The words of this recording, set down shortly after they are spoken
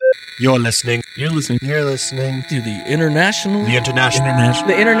You're listening. You're listening to the International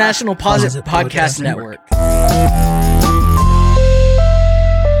Posit Podcast Network.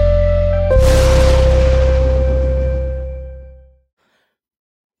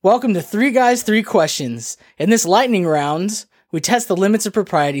 Welcome to Three Guys, Three Questions. In this lightning round, we test the limits of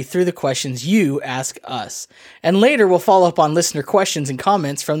propriety through the questions you ask us. And later, we'll follow up on listener questions and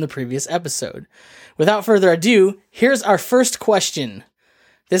comments from the previous episode. Without further ado, here's our first question.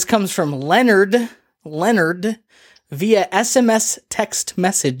 This comes from Leonard via SMS text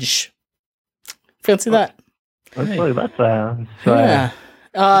message. Fancy that? That's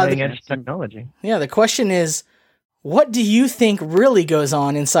cutting edge technology. Yeah, the question is, what do you think really goes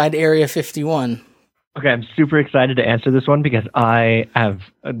on inside Area 51? Okay, I'm super excited to answer this one because I have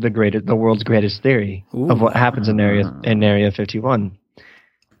the world's greatest theory of what happens in Area 51.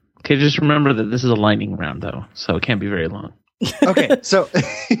 Okay, just remember that this is a lightning round, though, so it can't be very long. Okay, so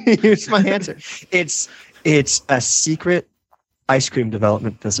here's my answer. It's a secret ice cream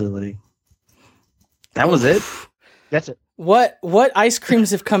development facility. That was it? That's it. What ice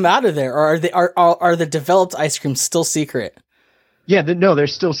creams have come out of there? Or are the developed ice creams still secret? Yeah, they're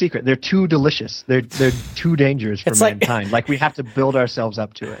still secret. They're too delicious. They're too dangerous for mankind. Like we have to build ourselves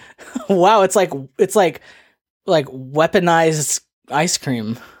up to it. Wow, it's like weaponized ice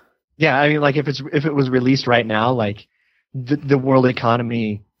cream. Yeah, I mean, like if it was released right now, like the world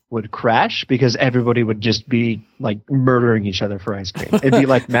economy would crash because everybody would just be like murdering each other for ice cream. It'd be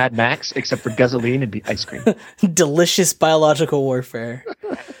like Mad Max, except for gasoline, it'd be ice cream. Delicious biological warfare.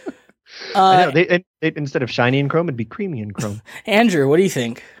 I know. They instead of shiny and chrome, it'd be creamy and chrome. Andrew, what do you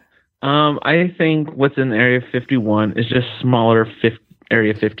think? I think what's in Area 51 is just smaller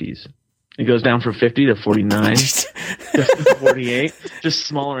Area 50s. It goes down from 50 to 49 to 48. Just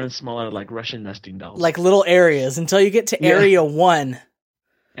smaller and smaller, like Russian nesting dolls. Like little areas until you get to Area 1.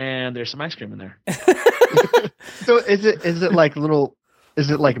 And there's some ice cream in there. So is it like little?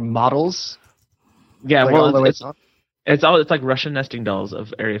 Is it like models? Yeah, like well, it's like Russian nesting dolls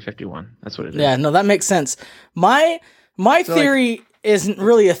of Area 51. That's what it is. Yeah, no, that makes sense. My theory isn't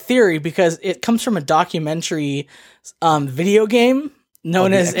really a theory because it comes from a documentary video game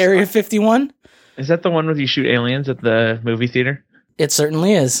known as Area 51. Is that the one where you shoot aliens at the movie theater? It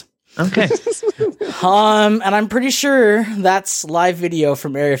certainly is. Okay. And I'm pretty sure that's live video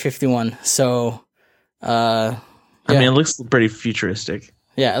from Area 51. So, I mean, it looks pretty futuristic.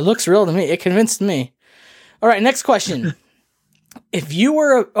 Yeah, it looks real to me. It convinced me. All right, next question. If you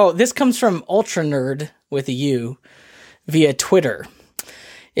were this comes from Ultra Nerd with a U via Twitter.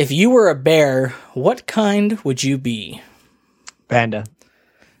 If you were a bear, what kind would you be? Panda.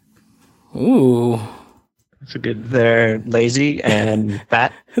 Ooh. That's a good. They're lazy and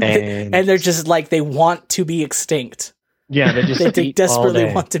fat, and they're just like they want to be extinct. Yeah, they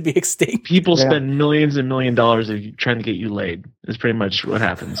desperately want to be extinct. People spend millions and millions of dollars trying to get you laid. Is pretty much what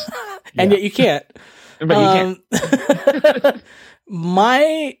happens. And yet you can't. But you can't.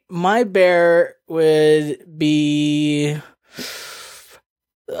 My bear would be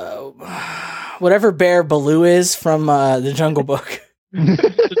whatever bear Baloo is from the Jungle Book.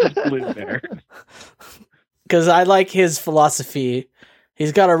 Blue bear. Because I like his philosophy.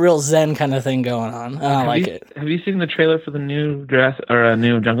 He's got a real Zen kind of thing going on. I like it. Have you seen the trailer for the new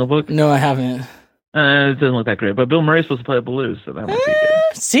new Jungle Book? No, I haven't. It doesn't look that great, but Bill Murray's supposed to play Baloo, so that might be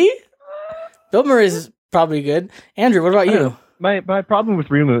good. See? Bill Murray's probably good. Andrew, what about you? My problem with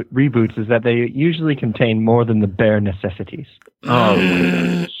reboots is that they usually contain more than the bare necessities. Oh,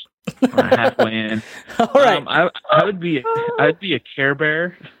 my gosh. We're halfway in. All right. I would be a Care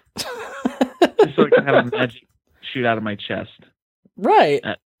Bear, just so I can have a magic shoot out of my chest. Right.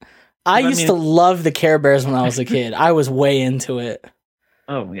 I used to love the Care Bears when I was a kid. I was way into it.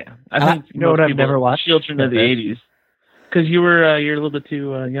 Oh yeah, I think you know what I've never watched? Children of the '80s, because you're a little bit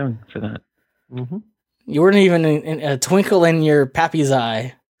too young for that. Mm-hmm. You weren't even in a twinkle in your pappy's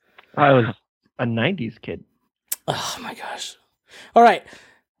eye. I was a '90s kid. Oh my gosh! All right,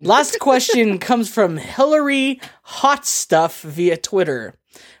 last question comes from Hillary Hot Stuff via Twitter.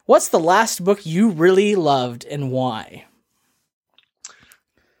 What's the last book you really loved and why?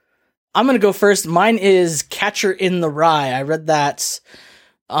 I'm going to go first. Mine is Catcher in the Rye. I read that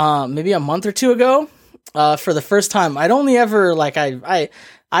maybe a month or two ago for the first time. I'd only ever,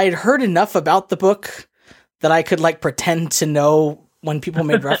 I'd heard enough about the book that I could, pretend to know when people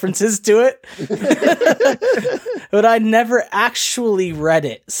made references to it. But I'd never actually read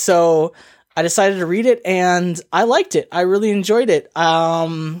it. So I decided to read it, and I liked it. I really enjoyed it.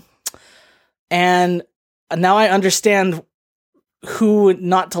 And now I understand who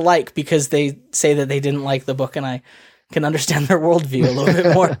not to like because they say that they didn't like the book, and I can understand their worldview a little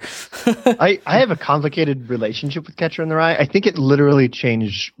bit more. I have a complicated relationship with Catcher in the Rye. I think it literally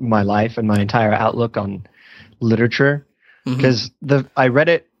changed my life and my entire outlook on literature because I read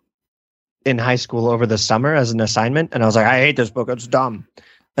it in high school over the summer as an assignment, and I was like, I hate this book. It's dumb.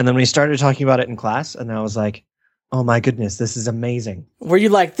 And then we started talking about it in class, and I was like, oh my goodness, this is amazing. Were you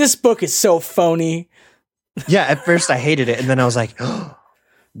like, this book is so phony? Yeah, at first I hated it, and then I was like, oh,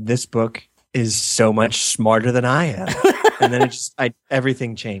 this book is so much smarter than I am. And then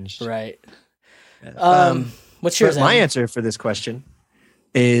everything changed. Right. What's yours? My answer for this question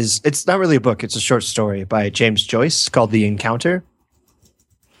is, it's not really a book. It's a short story by James Joyce called The Encounter.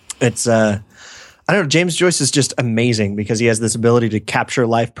 It's I don't know. James Joyce is just amazing because he has this ability to capture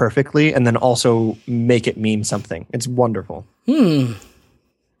life perfectly and then also make it mean something. It's wonderful. And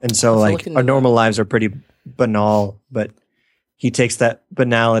so, like, our normal lives are pretty banal, but he takes that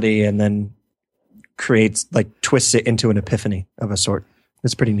banality and then twists it into an epiphany of a sort.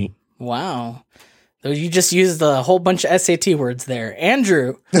 It's pretty neat. Wow. So you just used a whole bunch of SAT words there.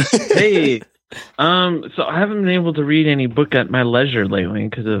 Andrew. Hey. So I haven't been able to read any book at my leisure lately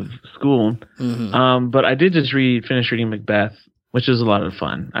because of school. But I did just finish reading Macbeth, which is a lot of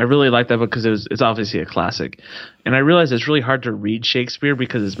fun. I really like that book because it's obviously a classic. And I realize it's really hard to read Shakespeare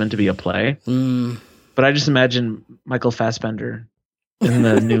because it's meant to be a play. But I just imagine Michael Fassbender in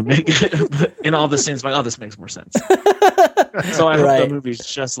the new in all the scenes, like, oh, this makes more sense. So I hope the movie's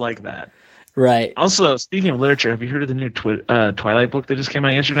just like that. Right. Also, speaking of literature, have you heard of the new Twilight book that just came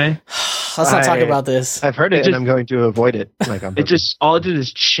out yesterday? Let's not talk about this. I've heard it, and I'm going to avoid it. All it did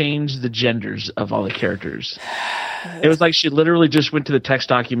is change the genders of all the characters. It was like she literally just went to the text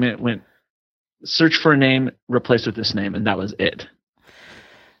document, went search for a name, replace with this name, and that was it.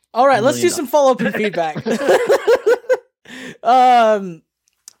 All right, let's do some follow-up and feedback.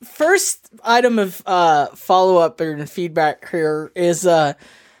 First item of follow-up and feedback here is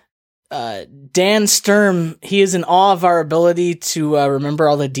Dan Sturm. He is in awe of our ability to remember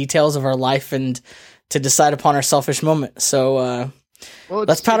all the details of our life and to decide upon our selfish moment. So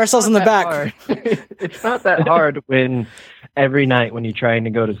let's pat ourselves on the back. It's not that hard when every night when you're trying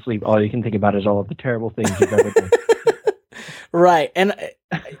to go to sleep, all you can think about is all of the terrible things you've ever done. Right. And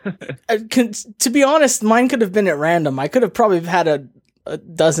to be honest, mine could have been at random. I could have probably had a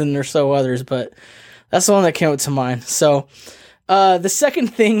dozen or so others, but that's the one that came to mind. So the second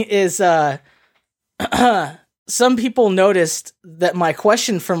thing is some people noticed that my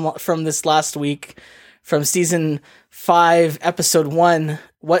question from this last week, from season 5, episode 1,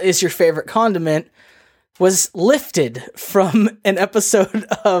 what is your favorite condiment, was lifted from an episode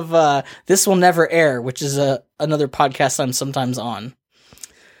of This Will Never Air, which is another podcast I'm sometimes on.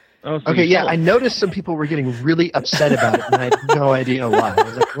 Oh, so okay, yeah, I noticed some people were getting really upset about it, and I had no idea why. I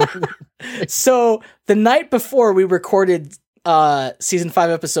was like, so the night before we recorded season 5,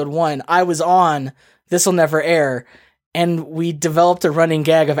 episode 1, I was on This Will Never Air, and we developed a running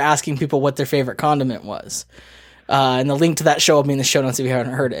gag of asking people what their favorite condiment was. And the link to that show will be in the show notes if you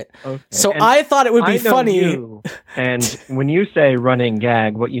haven't heard it. Okay. So and I thought it would be funny. And when you say running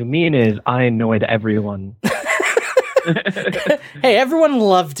gag, what you mean is I annoyed everyone. Hey, everyone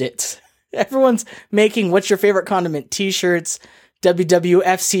loved it. Everyone's making what's your favorite condiment t-shirts,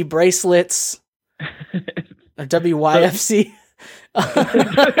 WWFC bracelets, or WYFC.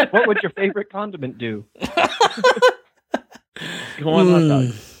 What would your favorite condiment do?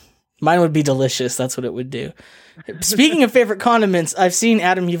 Mine would be delicious. That's what it would do. Speaking of favorite condiments, I've seen,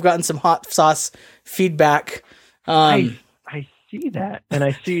 Adam, you've gotten some hot sauce feedback. I see that, and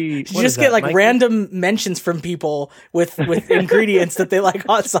I see... You just get random mentions from people with ingredients that they like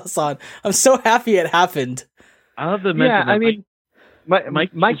hot sauce on. I'm so happy it happened. I love the mention. Yeah, I mean,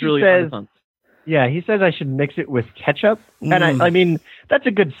 Mike really says... Yeah, he says I should mix it with ketchup. And I mean, that's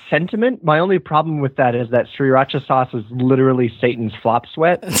a good sentiment. My only problem with that is that sriracha sauce is literally Satan's flop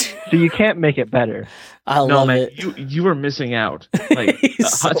sweat. So you can't make it better. I love it. You were missing out. Like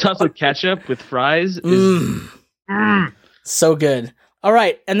hot sauce with ketchup with fries is so good. All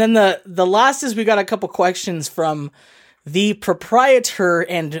right. And then the last is we got a couple questions from the proprietor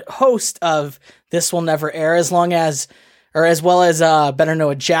and host of This Will Never Air, as well as Better Know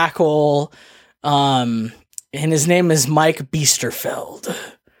a Jackal. And his name is Mike Biesterfeld.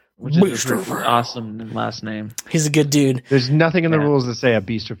 Which is an awesome last name. He's a good dude. There's nothing in the rules that say a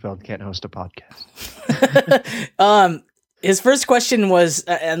Biesterfeld can't host a podcast. His first question was,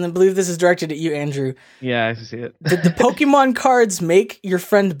 and I believe this is directed at you, Andrew. Yeah, I see it. Did the Pokemon cards make your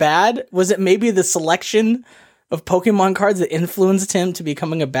friend bad? Was it maybe the selection of Pokemon cards that influenced him to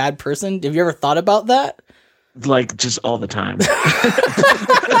becoming a bad person? Have you ever thought about that? like just all the time.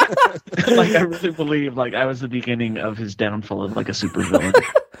 Like I really believe like I was the beginning of his downfall as like a supervillain.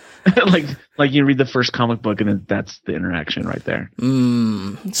 like you read the first comic book and that's the interaction right there.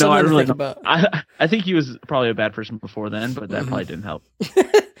 So I really think about. I think he was probably a bad person before then, but that probably didn't help.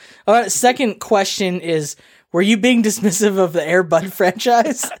 All right, second question is: were you being dismissive of the Air Bud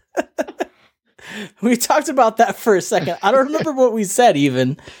franchise? We talked about that for a second. I don't remember what we said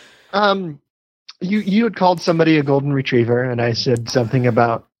even. You had called somebody a golden retriever, and I said something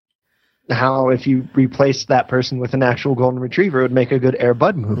about how if you replace that person with an actual golden retriever, it would make a good Air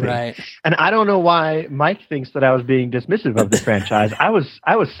Bud movie. Right. And I don't know why Mike thinks that I was being dismissive of the franchise. I was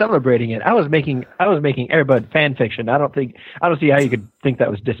celebrating it. I was making Air Bud fan fiction. I don't see how you could think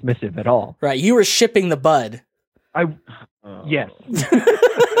that was dismissive at all. Right. You were shipping the Bud. Yes.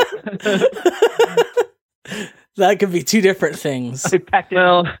 That could be two different things. I packed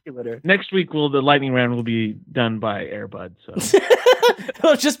next week the lightning round will be done by Air Bud. So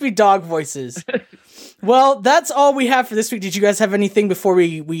It'll just be dog voices. Well, that's all we have for this week. Did you guys have anything before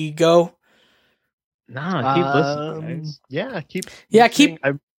we go? Nah, keep listening, guys. Keep.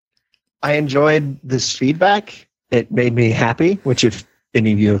 I enjoyed this feedback. It made me happy, which if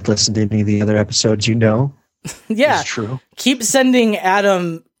any of you have listened to any of the other episodes, you know. Yeah. It's true. Keep sending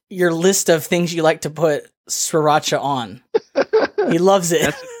Adam your list of things you like to put sriracha on. He loves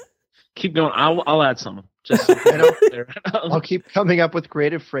it. Keep going. I'll add some. Just I'll keep coming up with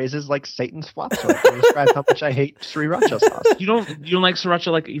creative phrases like Satan's flop to describe how much I hate sriracha sauce. You don't like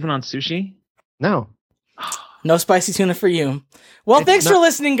sriracha like even on sushi? No. No spicy tuna for you. Well, thanks for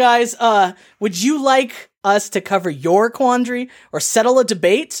listening, guys. Would you like us to cover your quandary or settle a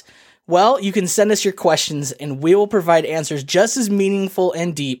debate? Well, you can send us your questions, and we will provide answers just as meaningful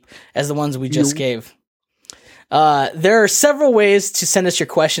and deep as the ones we just gave. There are several ways to send us your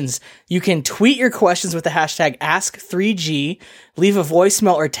questions. You can tweet your questions with the hashtag Ask3G, leave a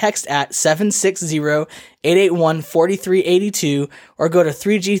voicemail or text at 760-881-4382, or go to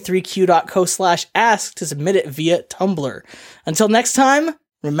 3g3q.co/ask to submit it via Tumblr. Until next time,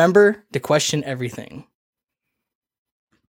 remember to question everything.